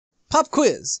Pop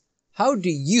quiz! How do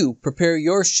you prepare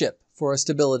your ship for a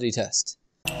stability test?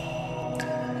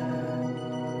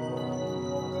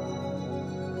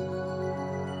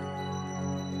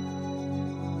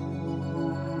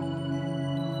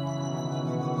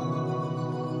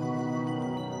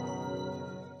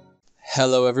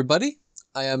 Hello everybody,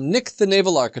 I am Nick the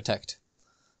Naval Architect.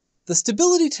 The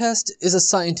stability test is a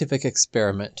scientific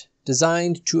experiment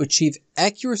designed to achieve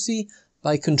accuracy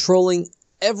by controlling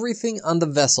everything on the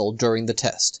vessel during the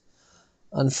test.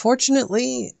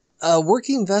 Unfortunately, a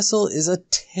working vessel is a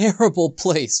terrible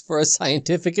place for a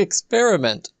scientific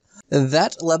experiment.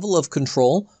 That level of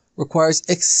control requires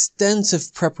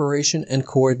extensive preparation and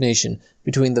coordination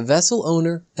between the vessel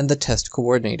owner and the test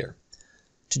coordinator.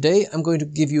 Today, I'm going to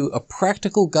give you a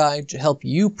practical guide to help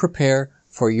you prepare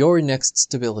for your next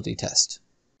stability test.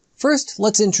 First,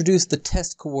 let's introduce the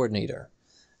test coordinator.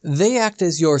 They act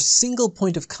as your single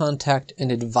point of contact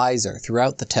and advisor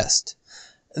throughout the test.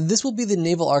 This will be the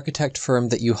naval architect firm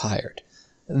that you hired.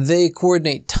 They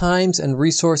coordinate times and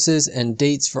resources and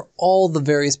dates for all the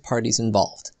various parties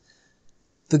involved.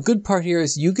 The good part here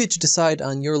is you get to decide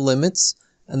on your limits,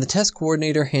 and the test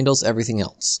coordinator handles everything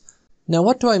else. Now,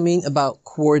 what do I mean about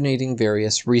coordinating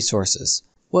various resources?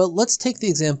 Well, let's take the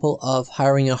example of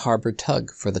hiring a harbor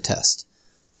tug for the test.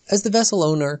 As the vessel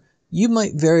owner, you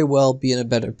might very well be in a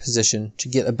better position to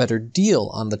get a better deal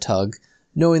on the tug,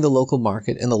 knowing the local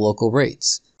market and the local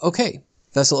rates. Okay,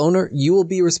 vessel owner, you will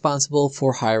be responsible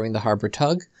for hiring the harbor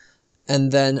tug,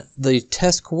 and then the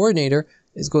test coordinator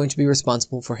is going to be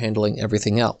responsible for handling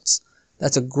everything else.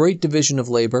 That's a great division of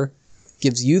labor,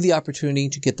 gives you the opportunity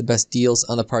to get the best deals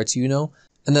on the parts you know,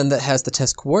 and then that has the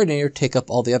test coordinator take up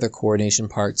all the other coordination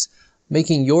parts,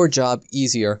 making your job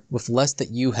easier with less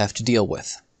that you have to deal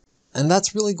with. And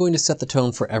that's really going to set the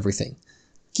tone for everything.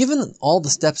 Given all the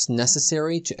steps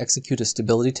necessary to execute a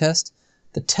stability test,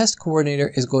 the test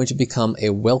coordinator is going to become a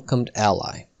welcomed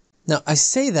ally. Now, I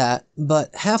say that,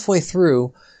 but halfway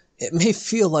through, it may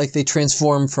feel like they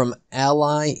transform from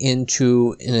ally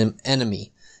into an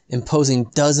enemy,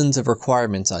 imposing dozens of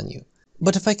requirements on you.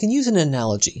 But if I can use an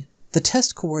analogy, the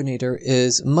test coordinator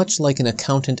is much like an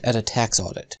accountant at a tax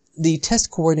audit. The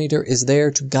test coordinator is there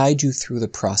to guide you through the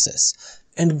process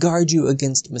and guard you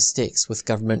against mistakes with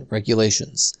government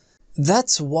regulations.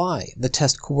 That's why the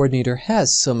test coordinator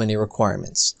has so many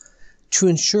requirements, to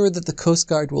ensure that the Coast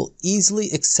Guard will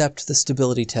easily accept the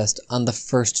stability test on the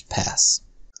first pass.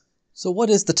 So what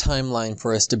is the timeline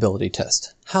for a stability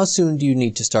test? How soon do you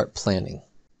need to start planning?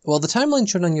 Well, the timeline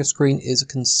shown on your screen is a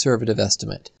conservative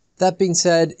estimate. That being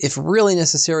said, if really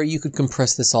necessary, you could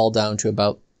compress this all down to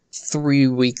about 3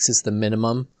 weeks is the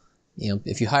minimum.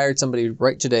 If you hired somebody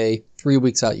right today, 3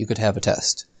 weeks out, you could have a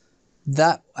test.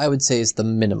 That, I would say, is the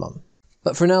minimum.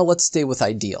 But for now, let's stay with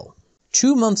ideal.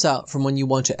 2 months out from when you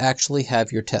want to actually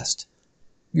have your test,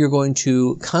 you're going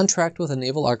to contract with a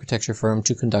naval architecture firm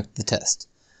to conduct the test.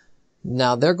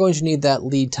 Now, they're going to need that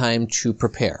lead time to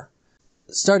prepare.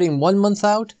 Starting 1 month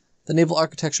out, the naval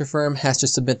architecture firm has to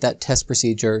submit that test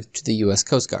procedure to the U.S.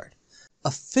 Coast Guard.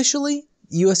 Officially,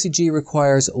 USCG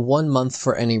requires 1 month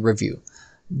for any review,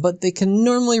 but they can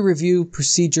normally review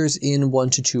procedures in 1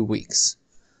 to 2 weeks.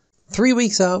 3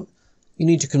 weeks out, you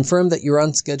need to confirm that you're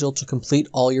on schedule to complete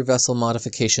all your vessel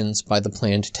modifications by the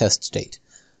planned test date.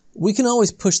 We can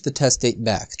always push the test date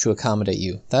back to accommodate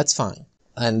you, that's fine.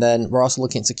 And then we're also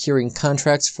looking at securing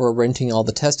contracts for renting all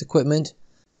the test equipment.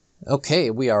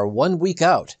 Okay, we are 1 week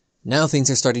out. Now things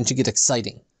are starting to get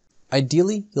exciting.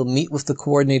 Ideally, you'll meet with the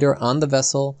coordinator on the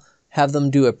vessel, have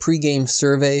them do a pre-game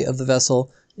survey of the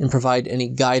vessel, and provide any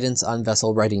guidance on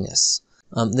vessel readiness.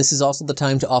 This is also the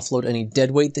time to offload any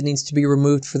deadweight that needs to be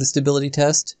removed for the stability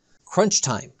test. Crunch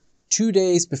time, 2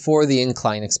 days before the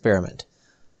incline experiment.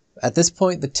 At this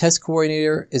point, the test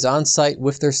coordinator is on site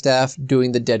with their staff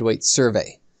doing the deadweight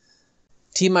survey.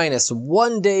 T-minus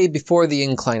 1 day before the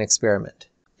incline experiment.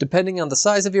 Depending on the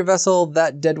size of your vessel,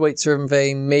 that deadweight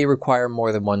survey may require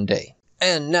more than 1 day.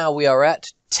 And now we are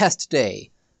at test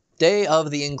day, day of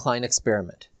the incline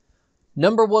experiment.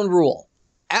 Number 1 rule,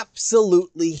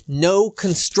 absolutely no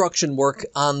construction work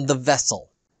on the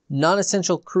vessel.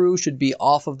 Non-essential crew should be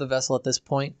off of the vessel at this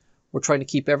point. We're trying to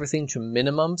keep everything to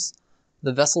minimums.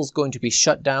 The vessel is going to be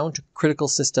shut down to critical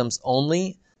systems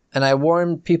only, and I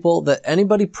warn people that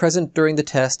anybody present during the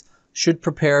test should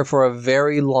prepare for a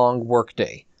very long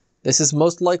workday. This is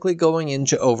most likely going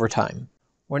into overtime.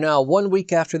 We're now 1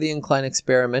 week after the incline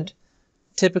experiment.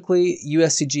 Typically,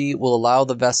 USCG will allow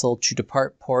the vessel to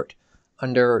depart port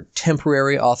under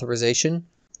temporary authorization.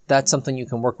 That's something you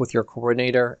can work with your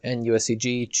coordinator and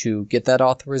USCG to get that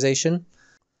authorization.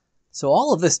 So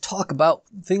all of this talk about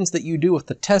things that you do with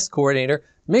the test coordinator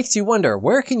Makes you wonder,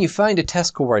 where can you find a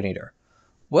test coordinator?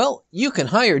 Well, you can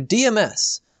hire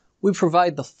DMS. We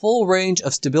provide the full range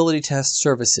of stability test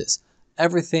services.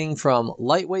 Everything from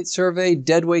lightweight survey,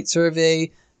 deadweight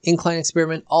survey, incline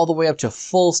experiment, all the way up to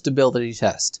full stability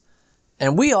test.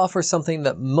 And we offer something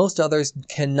that most others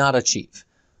cannot achieve.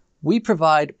 We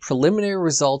provide preliminary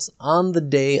results on the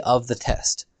day of the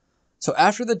test. So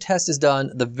after the test is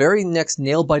done, the very next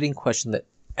nail-biting question that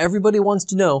everybody wants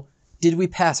to know, did we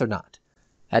pass or not?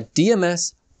 At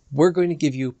DMS, we're going to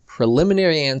give you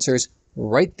preliminary answers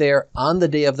right there on the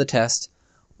day of the test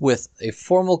with a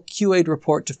formal QA'd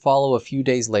report to follow a few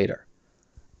days later.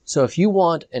 So if you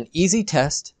want an easy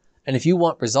test, and if you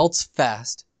want results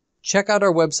fast, check out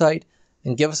our website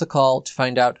and give us a call to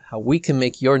find out how we can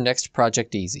make your next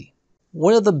project easy.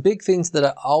 One of the big things that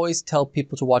I always tell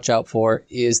people to watch out for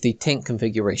is the tank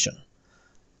configuration.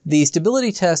 The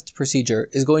stability test procedure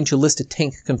is going to list a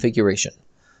tank configuration.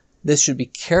 This should be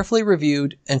carefully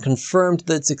reviewed and confirmed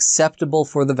that it's acceptable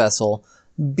for the vessel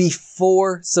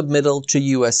before submittal to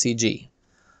USCG.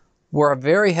 We're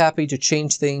very happy to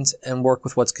change things and work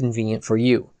with what's convenient for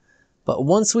you. But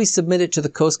once we submit it to the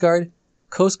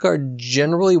Coast Guard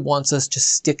generally wants us to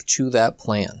stick to that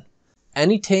plan.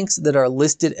 Any tanks that are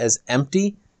listed as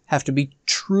empty have to be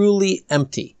truly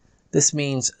empty. This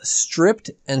means stripped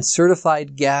and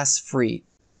certified gas-free.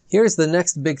 Here's the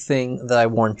next big thing that I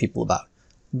warn people about.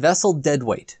 Vessel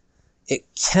deadweight. It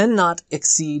cannot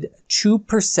exceed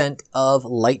 2% of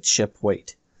light ship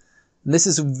weight. This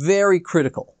is very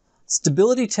critical.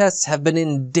 Stability tests have been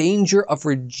in danger of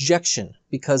rejection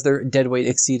because their deadweight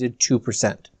exceeded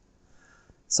 2%.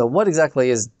 So what exactly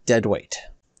is deadweight?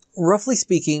 Roughly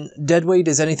speaking, deadweight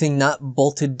is anything not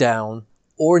bolted down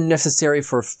or necessary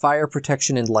for fire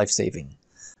protection and life-saving.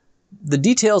 The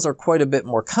details are quite a bit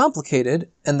more complicated,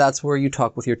 and that's where you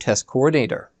talk with your test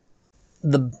coordinator.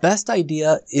 The best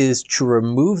idea is to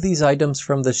remove these items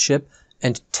from the ship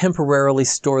and temporarily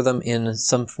store them in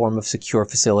some form of secure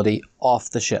facility off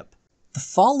the ship. The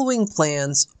following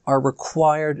plans are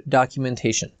required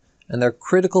documentation, and they're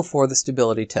critical for the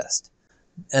stability test.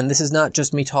 And this is not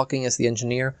just me talking as the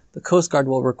engineer, the Coast Guard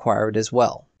will require it as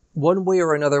well. One way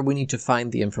or another, we need to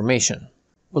find the information.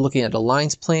 We're looking at a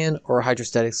lines plan or a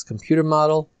hydrostatics computer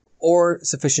model, or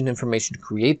sufficient information to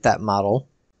create that model.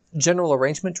 General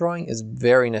arrangement drawing is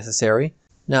very necessary.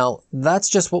 Now, that's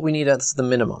just what we need as the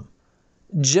minimum.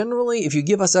 Generally, if you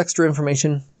give us extra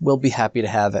information, we'll be happy to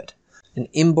have it. An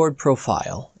inboard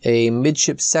profile, a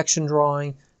midship section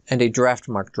drawing, and a draft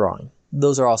mark drawing.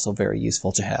 Those are also very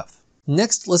useful to have.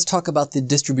 Next, let's talk about the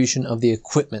distribution of the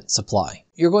equipment supply.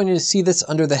 You're going to see this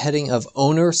under the heading of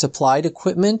owner-supplied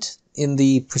equipment in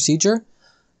the procedure.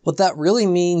 What that really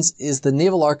means is the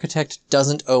naval architect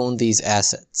doesn't own these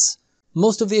assets.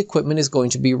 Most of the equipment is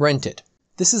going to be rented.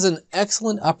 This is an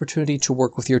excellent opportunity to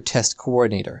work with your test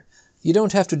coordinator. You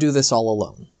don't have to do this all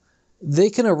alone. They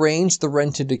can arrange the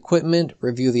rented equipment,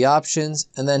 review the options,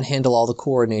 and then handle all the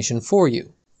coordination for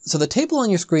you. So the table on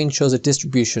your screen shows a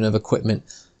distribution of equipment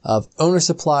of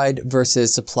owner-supplied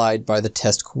versus supplied by the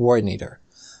test coordinator.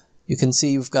 You can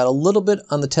see you've got a little bit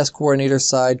on the test coordinator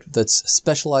side that's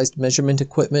specialized measurement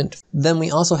equipment. Then we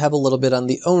also have a little bit on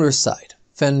the owner's side.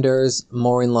 Fenders,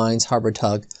 mooring lines, harbor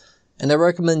tug. And I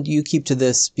recommend you keep to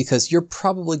this because you're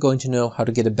probably going to know how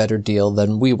to get a better deal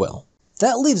than we will.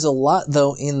 That leaves a lot,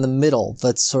 though, in the middle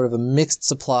that's sort of a mixed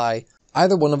supply.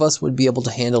 Either one of us would be able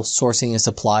to handle sourcing a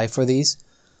supply for these.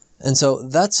 And so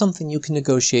that's something you can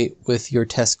negotiate with your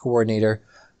test coordinator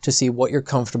to see what you're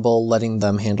comfortable letting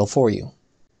them handle for you.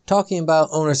 Talking about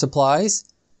owner supplies,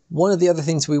 one of the other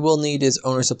things we will need is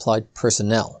owner-supplied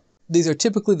personnel. These are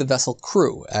typically the vessel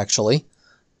crew, actually.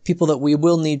 People that we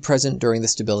will need present during the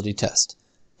stability test.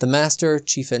 The master,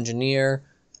 chief engineer,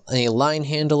 any line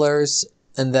handlers,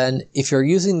 and then if you're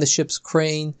using the ship's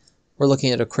crane, we're looking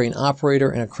at a crane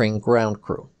operator and a crane ground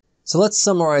crew. So let's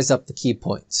summarize up the key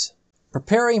points.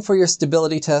 Preparing for your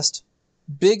stability test,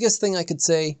 biggest thing I could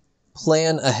say,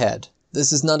 plan ahead.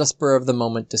 This is not a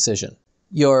spur-of-the-moment decision.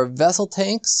 Your vessel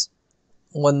tanks,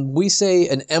 when we say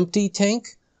an empty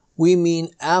tank, we mean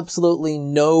absolutely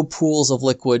no pools of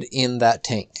liquid in that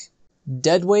tank.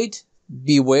 Deadweight,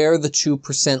 beware the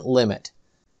 2% limit.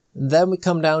 Then we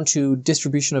come down to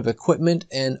distribution of equipment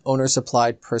and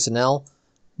owner-supplied personnel.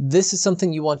 This is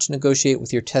something you want to negotiate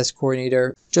with your test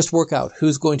coordinator. Just work out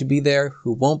who's going to be there,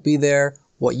 who won't be there,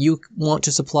 what you want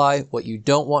to supply, what you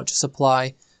don't want to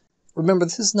supply. Remember,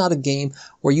 this is not a game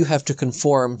where you have to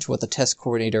conform to what the test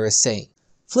coordinator is saying.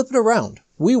 Flip it around.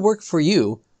 We work for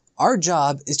you. Our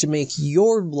job is to make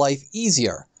your life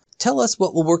easier. Tell us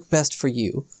what will work best for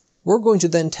you. We're going to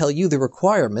then tell you the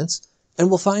requirements, And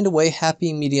we'll find a way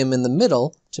happy medium in the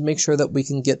middle to make sure that we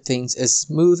can get things as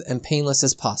smooth and painless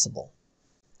as possible.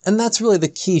 And that's really the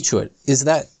key to it, is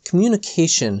that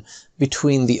communication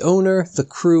between the owner, the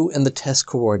crew, and the test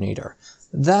coordinator.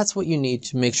 That's what you need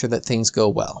to make sure that things go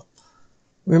well.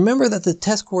 Remember that the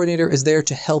test coordinator is there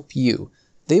to help you.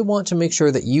 They want to make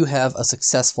sure that you have a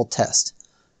successful test.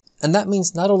 And that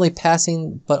means not only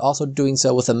passing, but also doing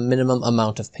so with a minimum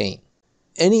amount of pain.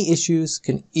 Any issues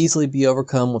can easily be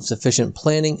overcome with sufficient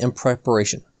planning and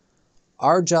preparation.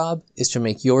 Our job is to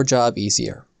make your job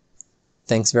easier.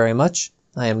 Thanks very much.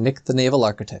 I am Nick the Naval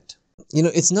Architect. You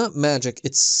know, it's not magic,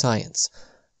 it's science.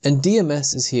 And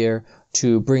DMS is here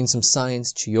to bring some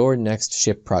science to your next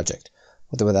ship project.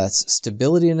 Whether that's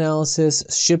stability analysis,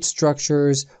 ship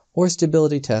structures, or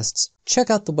stability tests, check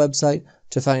out the website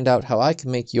to find out how I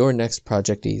can make your next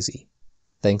project easy.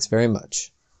 Thanks very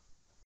much.